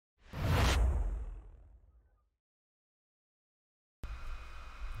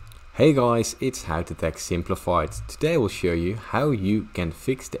Hey guys, it's How to Tech Simplified. Today I will show you how you can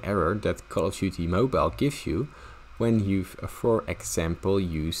fix the error that Call of Duty Mobile gives you when you've, for example,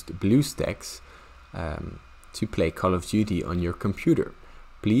 used Bluestacks to play Call of Duty on your computer.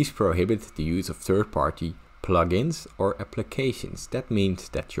 Please prohibit the use of third-party plugins or applications. That means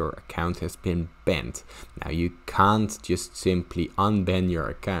that your account has been banned. Now you can't just simply unban your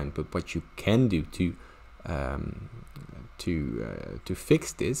account, but what you can do to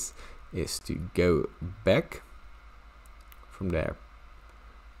fix this is to go back. From there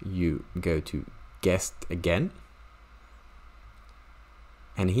you go to guest again,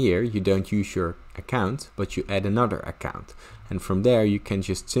 and here you don't use your account but you add another account, and from there you can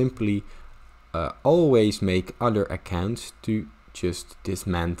just simply always make other accounts to just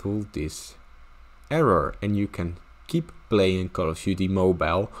dismantle this error, and you can keep playing Call of Duty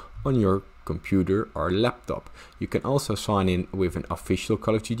Mobile on your computer or laptop. You can also sign in with an official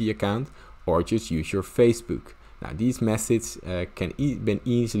Call of Duty account or just use your Facebook. Now these methods can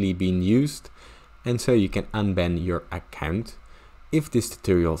easily be used, and so you can unban your account. If this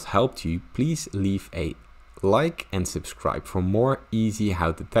tutorial has helped you, please leave a like and subscribe for more easy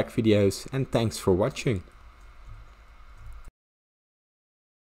how to tech videos, and thanks for watching.